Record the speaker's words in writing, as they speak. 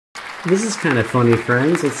This is kind of funny,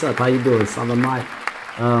 friends. What's up? How you doing? Salamai.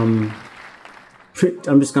 I'm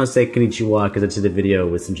just gonna say konnichiwa because I did a video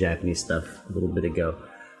with some Japanese stuff a little bit ago.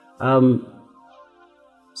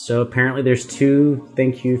 So apparently there's 2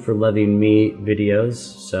 thank you for loving me videos,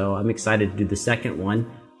 so I'm excited to do the second one.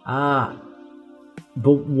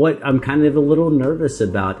 But what I'm kind of a little nervous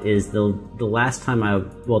about is the last time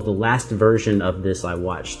the last version of this I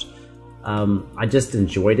watched. I just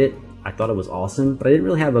enjoyed it. I thought it was awesome, but I didn't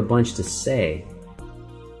really have a bunch to say.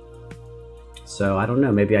 So I don't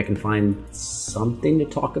know, maybe I can find something to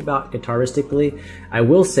talk about guitaristically. I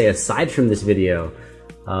will say, aside from this video,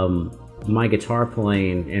 my guitar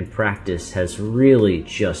playing and practice has really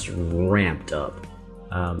just ramped up.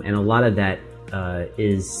 And a lot of that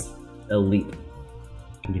is Alip.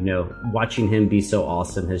 You know, watching him be so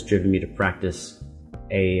awesome has driven me to practice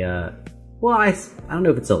well, I don't know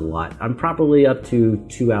if it's a lot. I'm probably up to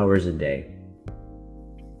 2 hours a day.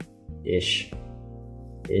 Ish.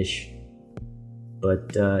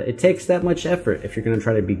 But it takes that much effort if you're gonna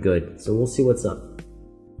try to be good. So we'll see what's up.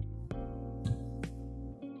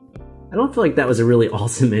 I don't feel like that was a really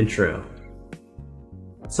awesome intro.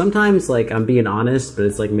 Sometimes, like, I'm being honest, but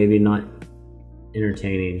it's like maybe not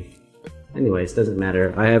entertaining. Anyways, doesn't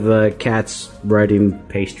matter. I have cats writing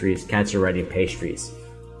pastries. Cats are writing pastries.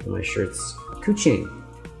 And my shirt's Kuching.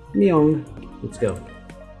 Myong. Let's go.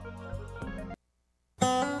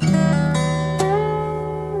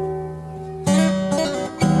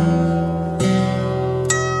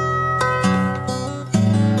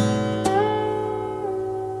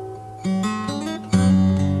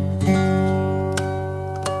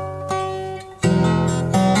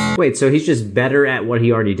 Wait, so he's just better at what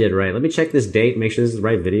he already did, right? Let me check this date, make sure this is the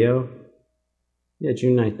right video. Yeah,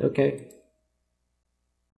 June 9th, okay.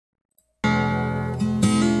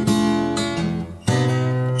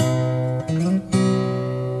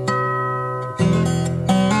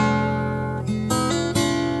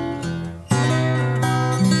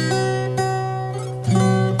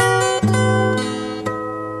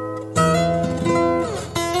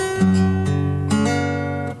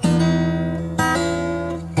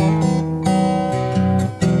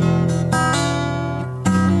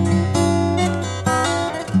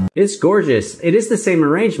 It's gorgeous. It is the same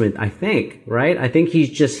arrangement, I think, right? I think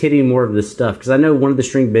he's just hitting more of the stuff, because I know one of the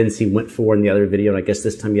string bends he went for in the other video, and I guess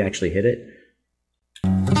this time he actually hit it.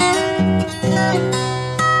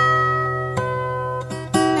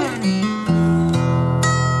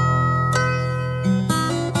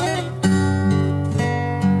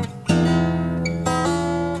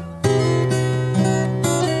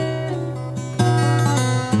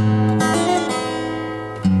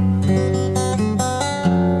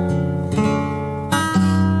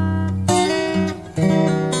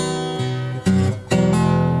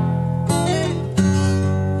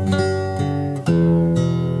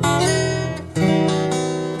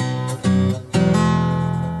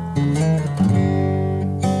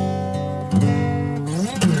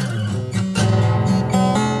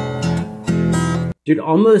 Dude,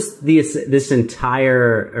 almost this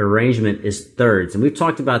entire arrangement is thirds, and we've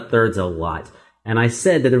talked about thirds a lot. And I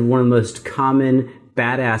said that they're one of the most common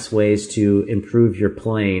badass ways to improve your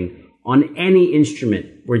playing on any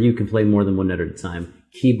instrument where you can play more than one note at a time.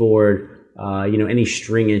 Keyboard, you know, any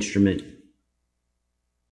string instrument.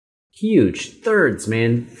 Huge. Thirds,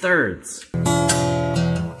 man. Thirds.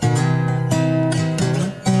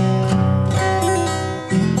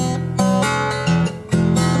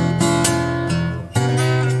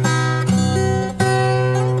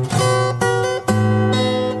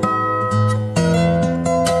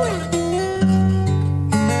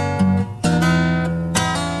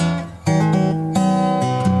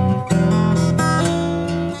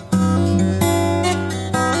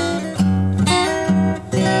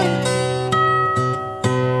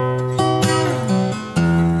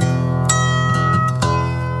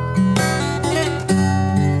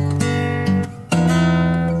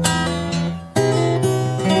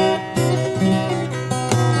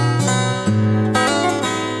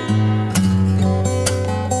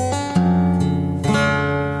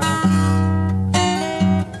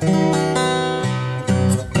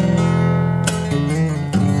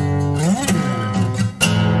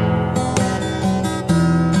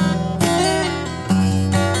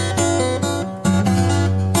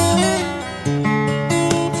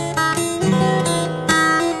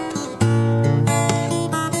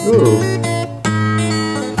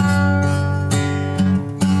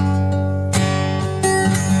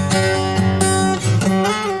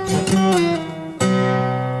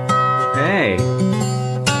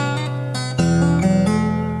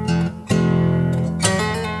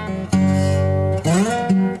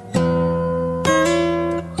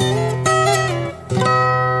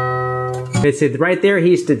 Okay, so right there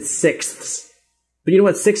he did sixths. But you know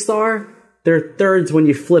what sixths are? They're thirds when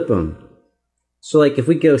you flip them. So like if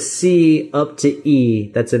we go C up to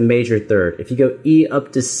E, that's a major third. If you go E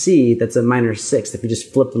up to C, that's a minor sixth if you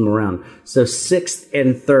just flip them around. So sixths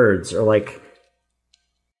and thirds are like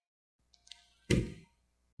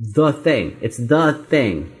the thing. It's the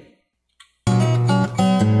thing.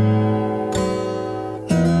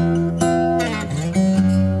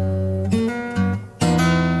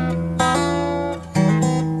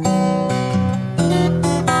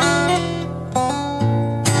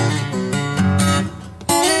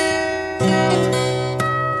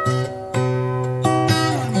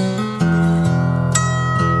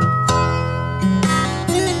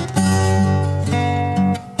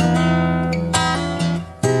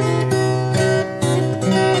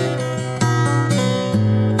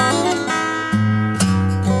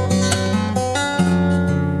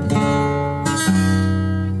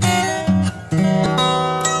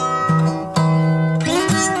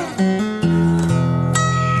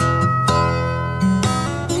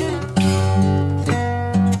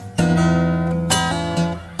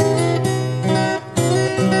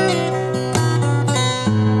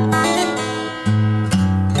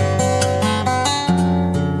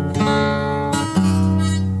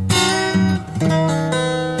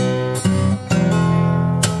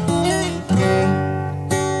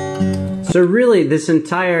 So really, this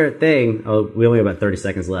entire thing, oh, we only have about 30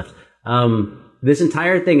 seconds left. This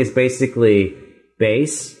entire thing is basically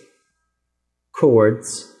bass,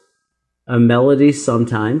 chords, a melody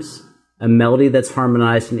sometimes, a melody that's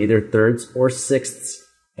harmonized in either thirds or sixths,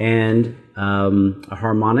 and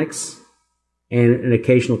harmonics, and an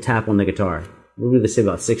occasional tap on the guitar. What do they say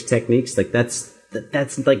about 6 techniques? Like that's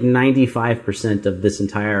like 95% of this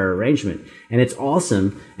entire arrangement. And it's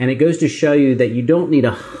awesome. And it goes to show you that you don't need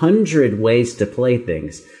 100 ways to play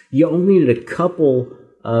things. You only need a couple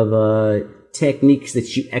of techniques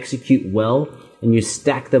that you execute well, and you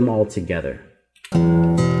stack them all together.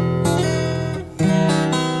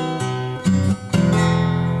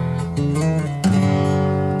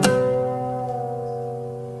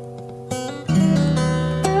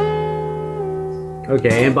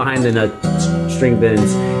 Okay, and behind the nut string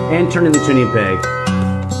bends, and turning the tuning peg.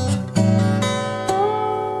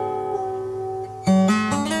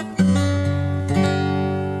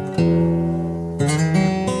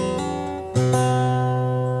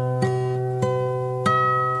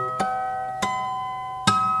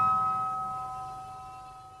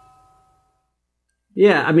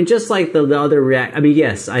 Yeah, I mean, just like the other React, I mean,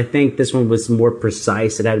 yes, I think this one was more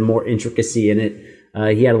precise. It had more intricacy in it.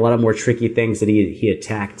 He had a lot of more tricky things that he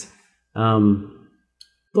attacked.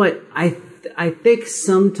 But I think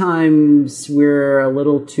sometimes we're a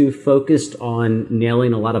little too focused on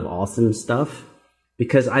nailing a lot of awesome stuff,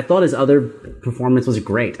 because I thought his other performance was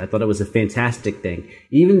great. I thought it was a fantastic thing.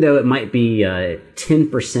 Even though it might be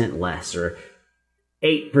 10% less or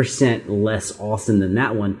 8% less awesome than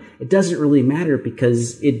that one, it doesn't really matter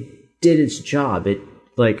because it did its job. It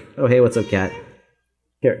like, oh, hey, what's up, cat?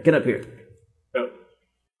 Here, get up here. Oh.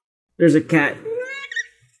 There's a cat.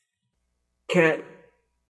 Cat.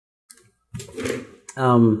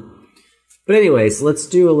 But anyways, let's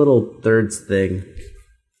do a little thirds thing.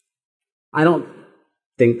 I don't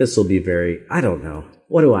think this will be very, I don't know.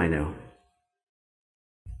 What do I know?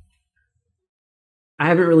 I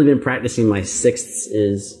haven't really been practicing my sixths.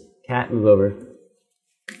 Is cat, move over.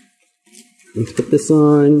 Let's put this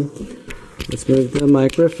on. Let's move the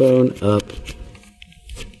microphone up.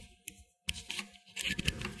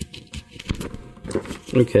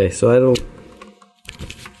 Okay, so I don't,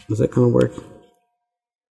 is that gonna work?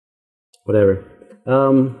 Whatever.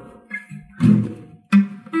 Oh.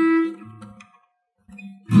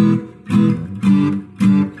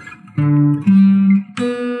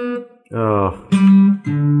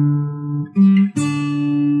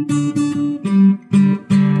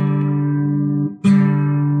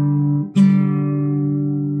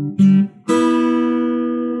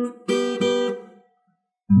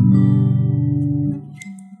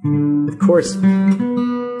 Of course,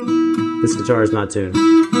 this guitar is not tuned,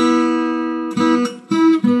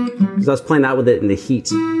 because I was playing out with it in the heat.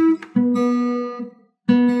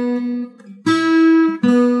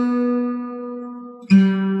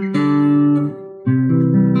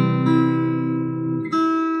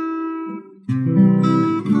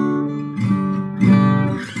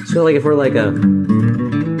 So like if we're like a,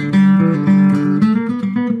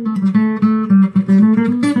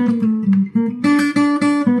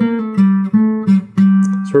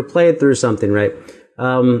 so we're playing through something, right?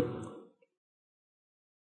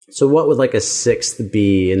 So what would like a sixth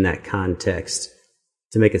be in that context?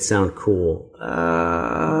 to make it sound cool.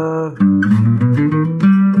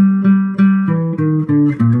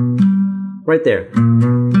 Right there.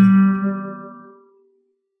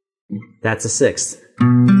 That's a sixth.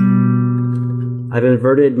 I've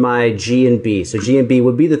inverted my G and B. So G and B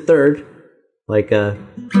would be the third. Like, that's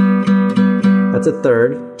a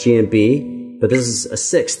third, G and B, but this is a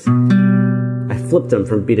sixth. I flipped them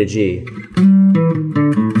from B to G.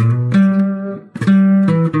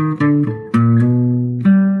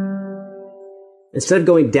 Instead of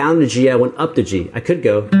going down to G, I went up to G. I could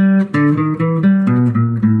go.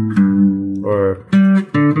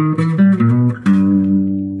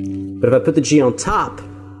 But if I put the G on top,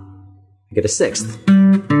 I get a sixth.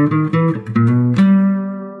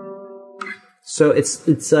 So it's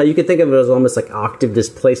you can think of it as almost like octave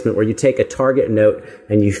displacement, where you take a target note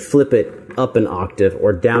and you flip it up an octave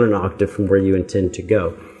or down an octave from where you intend to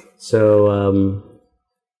go. So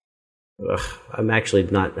I'm actually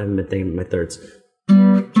not. I haven't been thinking of my thirds.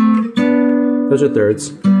 Those are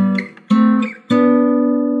thirds.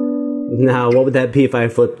 Now, what would that be if I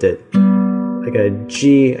flipped it? I got a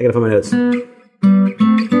G. I gotta find my notes.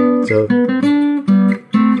 So.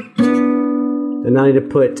 And now I need to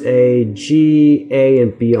put a G, A,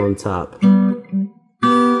 and B on top.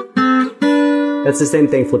 That's the same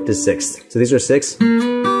thing flipped as sixth. So these are sixths.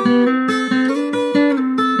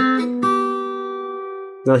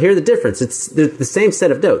 Now here's the difference. It's the same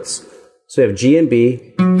set of notes. So we have G and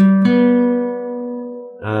B,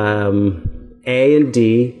 A and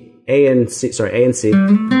D, A and C,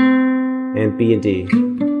 and B and D.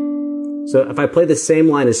 So if I play the same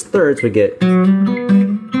line as thirds, we get,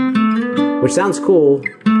 which sounds cool,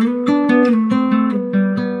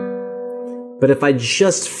 but if I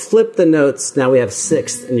just flip the notes, now we have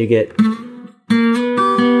sixth, and you get,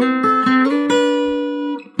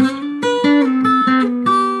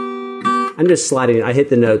 I'm just sliding, I hit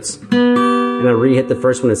the notes, and I re-hit the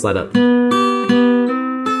first one and slide up.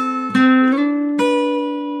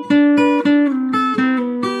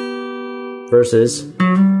 Versus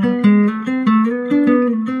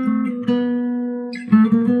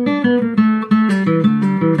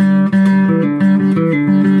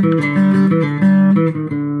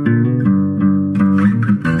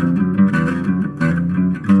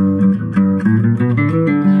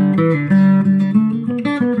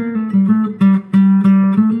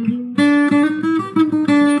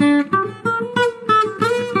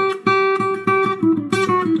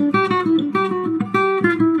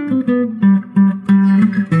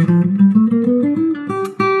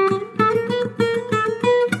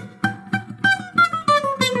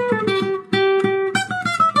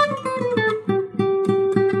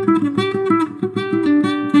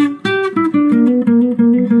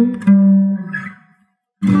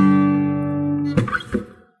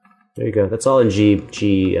there you go. That's all in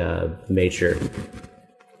G major.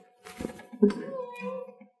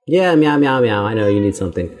 Yeah, meow, meow, meow. I know you need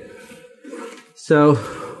something. So,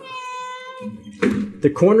 the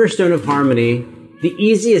cornerstone of harmony, the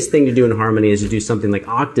easiest thing to do in harmony is to do something like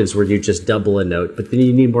octaves where you just double a note, but then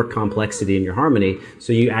you need more complexity in your harmony,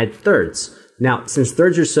 so you add thirds. Now, since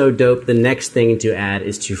thirds are so dope, the next thing to add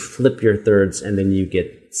is to flip your thirds, and then you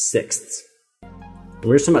get sixths. And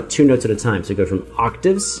we're just talking about two notes at a time, so you go from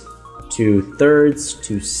octaves to thirds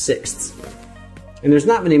to sixths. And there's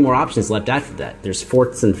not many more options left after that. There's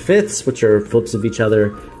fourths and fifths, which are flips of each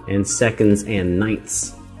other, and seconds and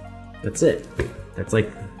ninths. That's it. That's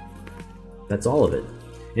all of it.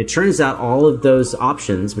 It turns out all of those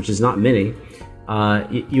options, which is not many,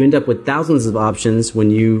 you end up with thousands of options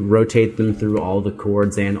when you rotate them through all the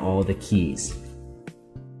chords and all the keys.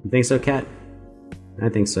 You think so, Kat? I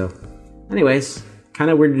think so. Anyways,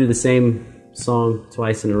 kind of weird to do the same song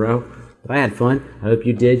twice in a row, but I had fun. I hope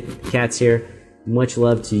you did. Kat's here. Much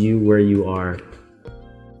love to you where you are.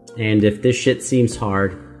 And if this shit seems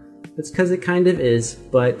hard, it's because it kind of is,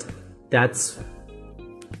 but that's,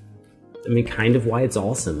 I mean, kind of why it's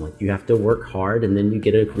awesome. Like, you have to work hard and then you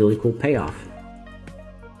get a really cool payoff.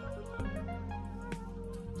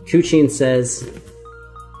 Kuchin says,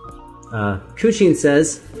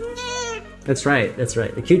 that's right.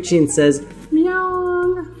 The Kuchin says, meow.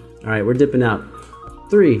 All right, we're dipping out.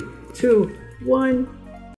 3, 2, 1.